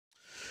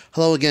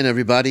Hello again,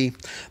 everybody.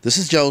 This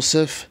is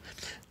Joseph,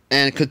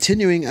 and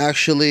continuing,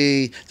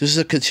 actually, this is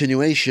a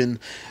continuation.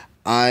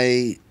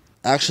 I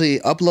actually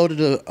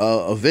uploaded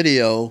a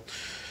video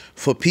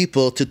for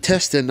people to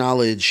test their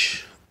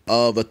knowledge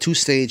of a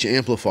two-stage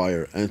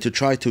amplifier and to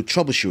try to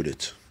troubleshoot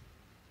it.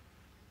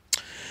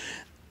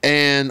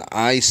 And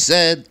I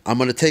said I'm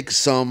going to take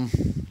some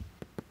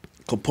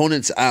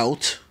components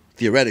out,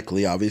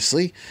 theoretically,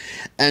 obviously,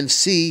 and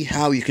see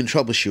how you can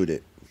troubleshoot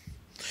it.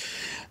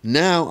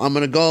 Now I'm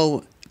going to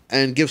go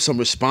and give some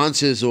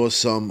responses or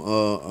some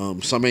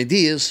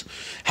ideas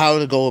how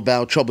to go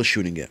about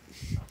troubleshooting it.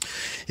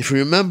 If you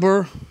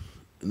remember,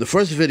 in the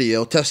first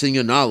video, testing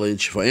your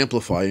knowledge for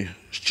amplifier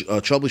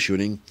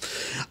troubleshooting,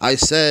 I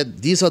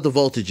said these are the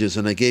voltages,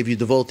 and I gave you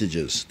the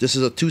voltages. This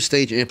is a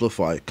two-stage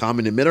amplifier,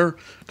 common emitter,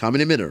 common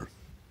emitter.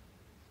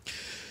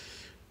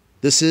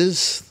 This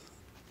is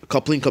a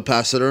coupling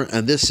capacitor,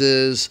 and this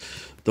is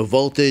the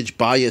voltage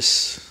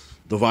bias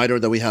divider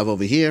that we have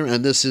over here,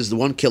 and this is the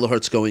 1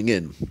 kilohertz going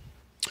in.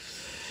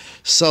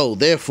 So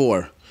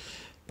therefore,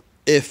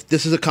 if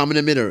this is a common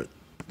emitter,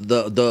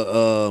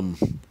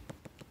 the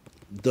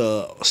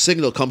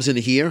signal comes in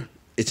here,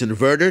 it's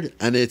inverted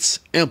and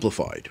it's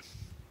amplified,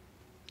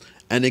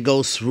 and it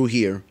goes through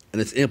here and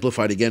it's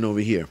amplified again over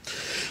here.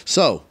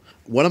 So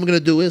what I'm going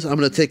to do is I'm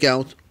going to take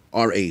out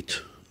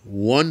R8,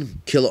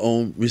 1 kilo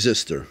ohm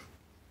resistor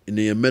in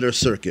the emitter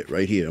circuit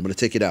right here. I'm going to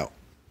take it out.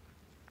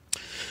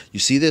 You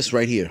see this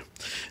right here.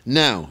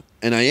 Now,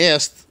 and I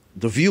asked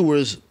the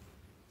viewers,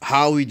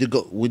 how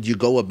would you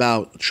go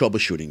about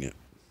troubleshooting it?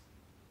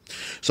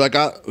 So I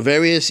got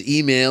various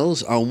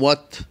emails on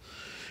what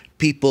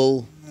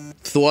people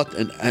thought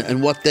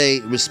and what they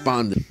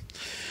responded.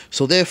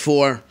 So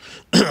therefore,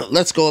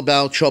 let's go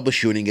about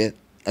troubleshooting it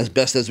as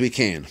best as we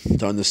can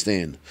to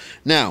understand.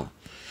 Now,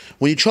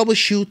 when you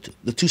troubleshoot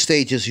the two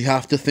stages, you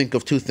have to think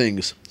of two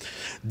things: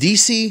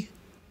 DC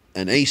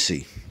and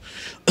AC.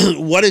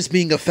 What is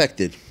being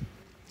affected?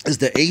 Is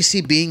the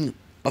AC being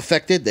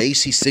affected, the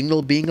AC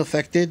signal being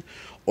affected,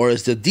 or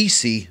is the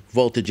DC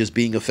voltages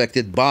being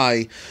affected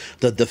by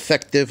the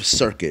defective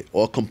circuit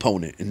or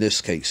component in this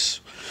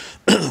case?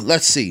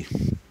 Let's see.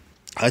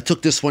 I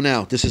took this one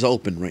out. This is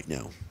open right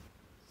now.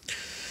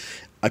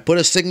 I put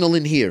a signal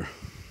in here,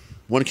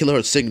 1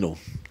 kilohertz signal,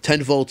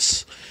 10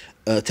 volts,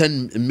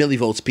 10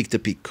 millivolts peak to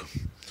peak.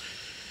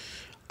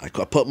 I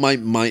put my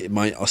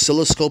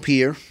oscilloscope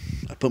here.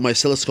 I put my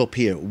oscilloscope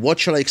here. What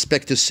should I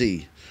expect to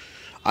see?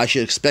 I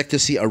should expect to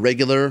see a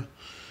regular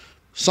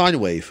sine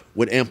wave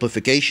with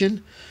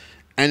amplification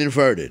and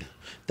inverted.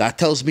 That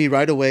tells me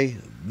right away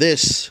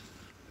this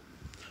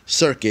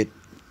circuit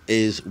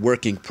is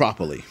working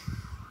properly.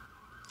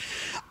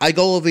 I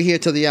go over here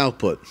to the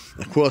output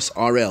across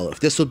RL.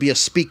 If this would be a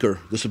speaker,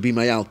 this would be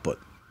my output.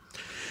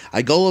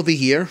 I go over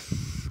here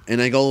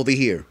and I go over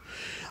here.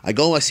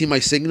 I see my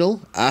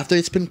signal. After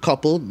it's been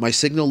coupled, my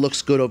signal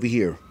looks good over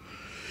here.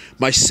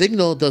 My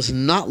signal does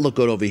not look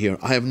good over here.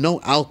 I have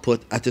no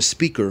output at the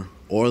speaker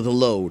or the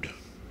load.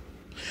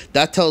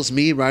 That tells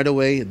me right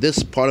away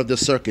this part of the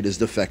circuit is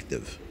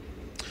defective.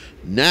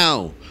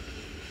 Now,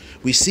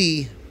 we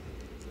see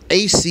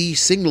AC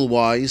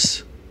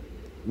signal-wise,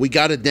 we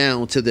got it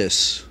down to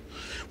this.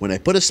 When I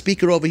put a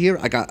speaker over here,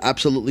 I got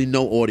absolutely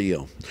no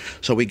audio.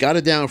 So we got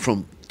it down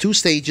from 2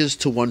 stages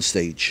to 1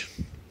 stage.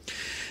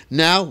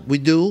 Now, we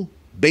do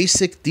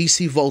basic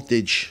DC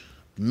voltage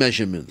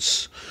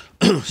measurements.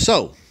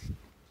 So,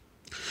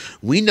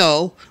 we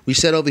know, we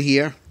said over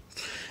here,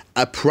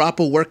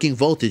 proper working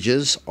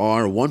voltages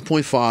are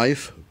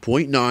 1.5,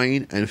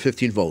 0.9, and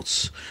 15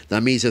 volts.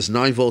 That means there's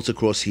 9 volts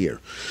across here.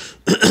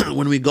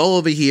 When we go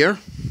over here,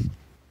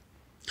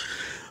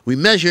 we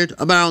measured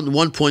around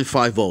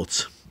 1.5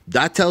 volts.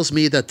 That tells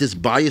me that this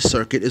bias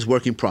circuit is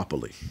working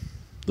properly,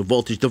 the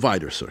voltage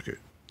divider circuit.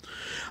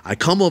 I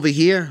come over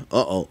here,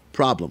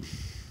 problem.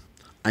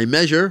 I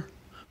measure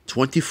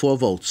 24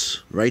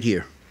 volts right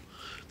here.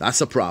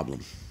 That's a problem.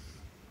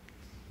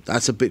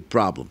 That's a big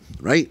problem,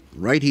 right?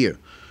 Right here.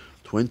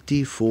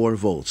 24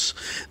 volts.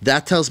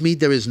 That tells me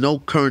there is no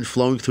current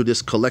flowing through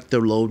this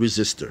collector load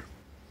resistor.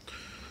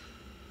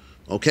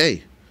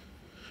 Okay.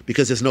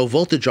 Because there's no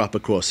voltage drop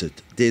across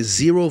it. There's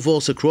 0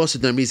 volts across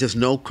it. That means there's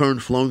no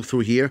current flowing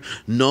through here.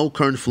 No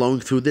current flowing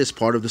through this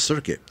part of the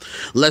circuit.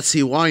 Let's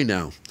see why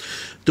now.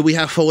 Do we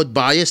have forward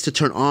bias to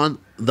turn on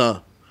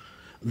the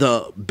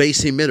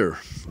base emitter?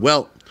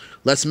 Well,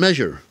 let's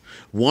measure.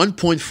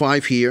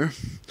 1.5 here.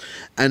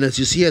 And as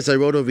you see, as I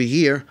wrote over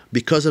here,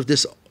 because of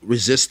this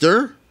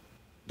resistor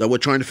that we're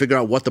trying to figure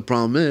out what the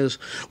problem is,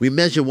 we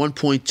measure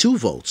 1.2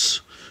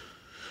 volts.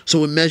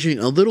 So we're measuring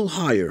a little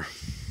higher.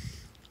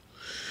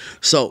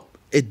 So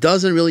it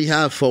doesn't really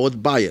have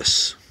forward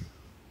bias.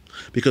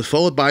 Because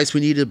forward bias,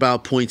 we need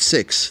about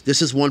 0.6.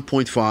 This is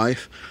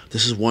 1.5.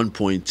 This is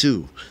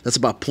 1.2. That's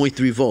about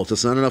 0.3 volts.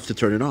 That's not enough to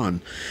turn it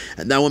on.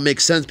 And that one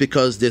makes sense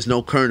because there's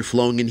no current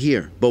flowing in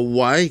here. But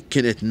why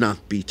can it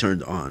not be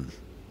turned on?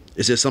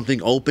 Is there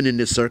something open in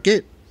this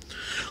circuit?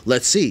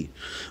 Let's see.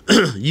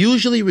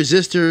 Usually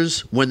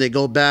resistors, when they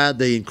go bad,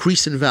 they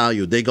increase in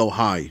value. They go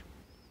high.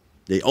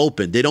 They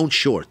open. They don't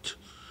short.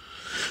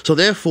 So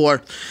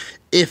therefore,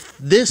 if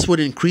this would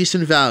increase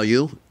in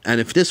value, and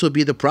if this would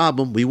be the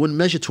problem, we wouldn't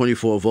measure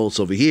 24 volts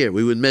over here.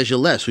 We would measure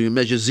less. We would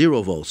measure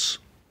 0 volts.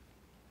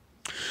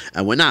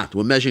 And we're not.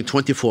 We're measuring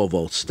 24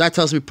 volts. That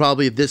tells me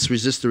probably this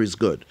resistor is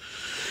good.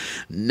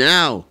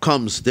 Now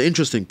comes the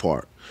interesting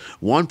part.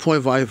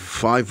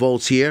 1.55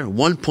 volts here,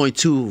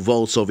 1.2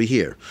 volts over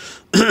here.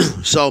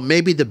 So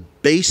maybe the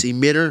base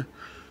emitter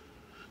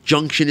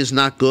junction is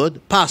not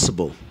good.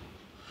 Possible.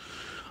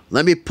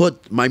 Let me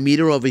put my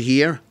meter over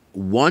here.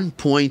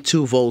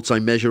 1.2 volts I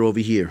measure over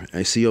here.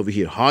 I see over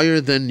here.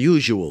 Higher than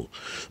usual.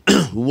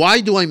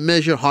 Why do I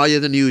measure higher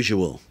than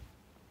usual?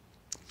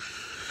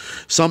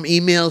 Some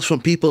emails from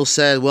people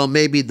said, well,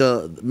 maybe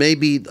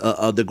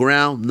the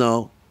ground.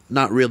 No,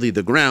 not really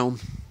the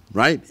ground,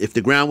 right? If the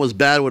ground was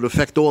bad, it would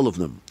affect all of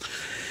them.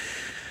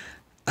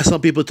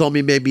 Some people told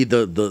me maybe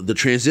the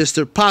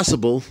transistor.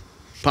 Possible.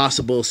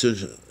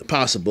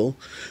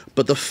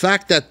 But the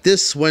fact that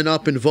this went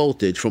up in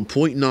voltage from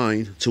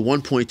 0.9 to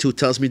 1.2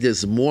 tells me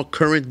there's more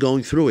current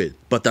going through it.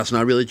 But that's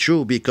not really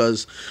true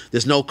because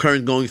there's no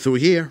current going through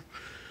here.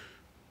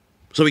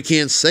 So we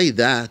can't say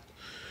that.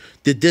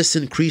 Did this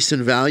increase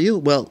in value?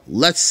 Well,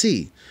 let's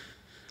see.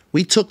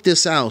 We took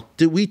this out.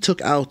 We took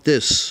out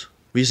this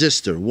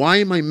resistor. Why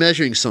am I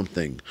measuring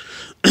something?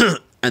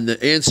 And the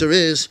answer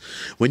is,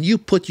 when you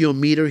put your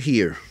meter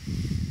here,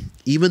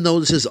 even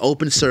though this is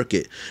open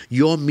circuit,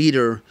 your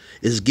meter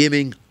is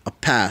giving a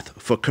path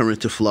for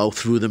current to flow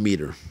through the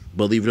meter,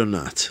 believe it or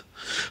not.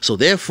 So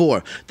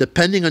therefore,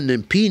 depending on the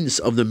impedance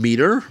of the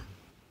meter,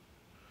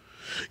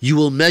 you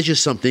will measure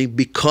something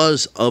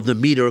because of the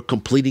meter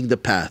completing the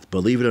path,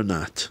 believe it or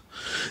not.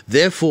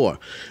 Therefore,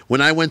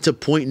 when I went to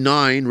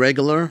 0.9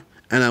 regular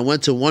and I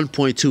went to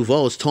 1.2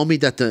 volts, told me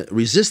that the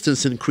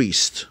resistance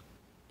increased.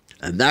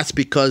 And that's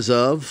because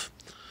of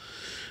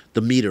the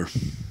meter,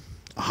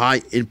 a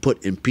high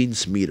input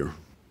impedance meter.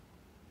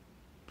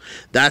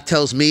 That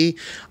tells me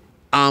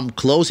I'm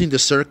closing the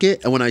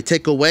circuit, and when I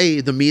take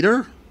away the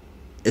meter,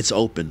 it's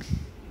open.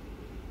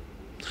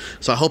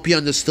 So I hope you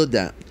understood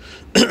that.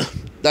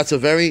 That's a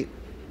very,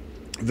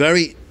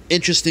 very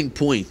interesting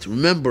point.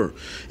 Remember,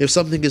 if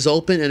something is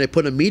open and I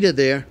put a meter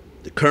there,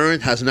 the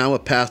current has now a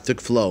path to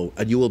flow,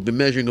 and you will be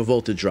measuring a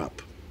voltage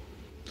drop.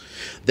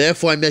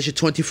 Therefore, I measured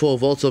 24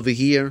 volts over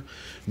here,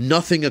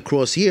 nothing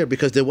across here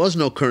because there was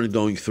no current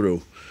going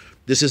through.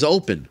 This is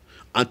open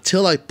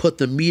until I put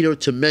the meter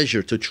to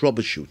measure, to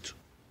troubleshoot.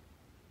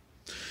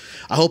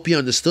 I hope you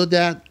understood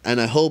that,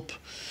 and I hope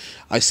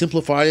I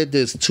simplified it.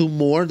 There's two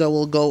more that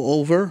we'll go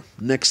over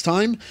next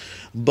time.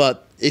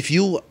 But if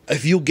you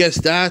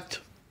guess that,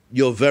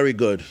 you're very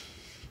good.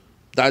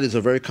 That is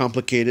a very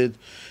complicated,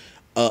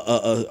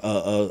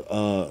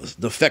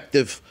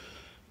 defective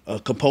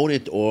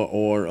component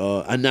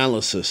or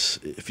analysis.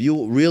 If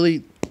you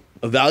really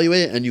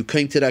evaluate it and you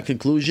came to that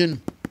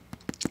conclusion,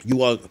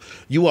 you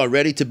are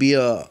ready to be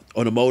a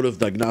automotive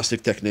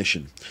diagnostic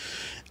technician.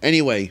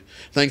 Anyway,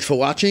 thanks for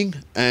watching,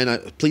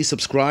 and please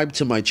subscribe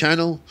to my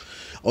channel,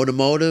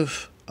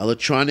 Automotive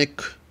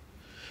Electronic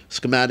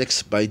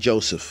Schematics by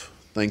Joseph.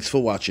 Thanks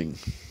for watching.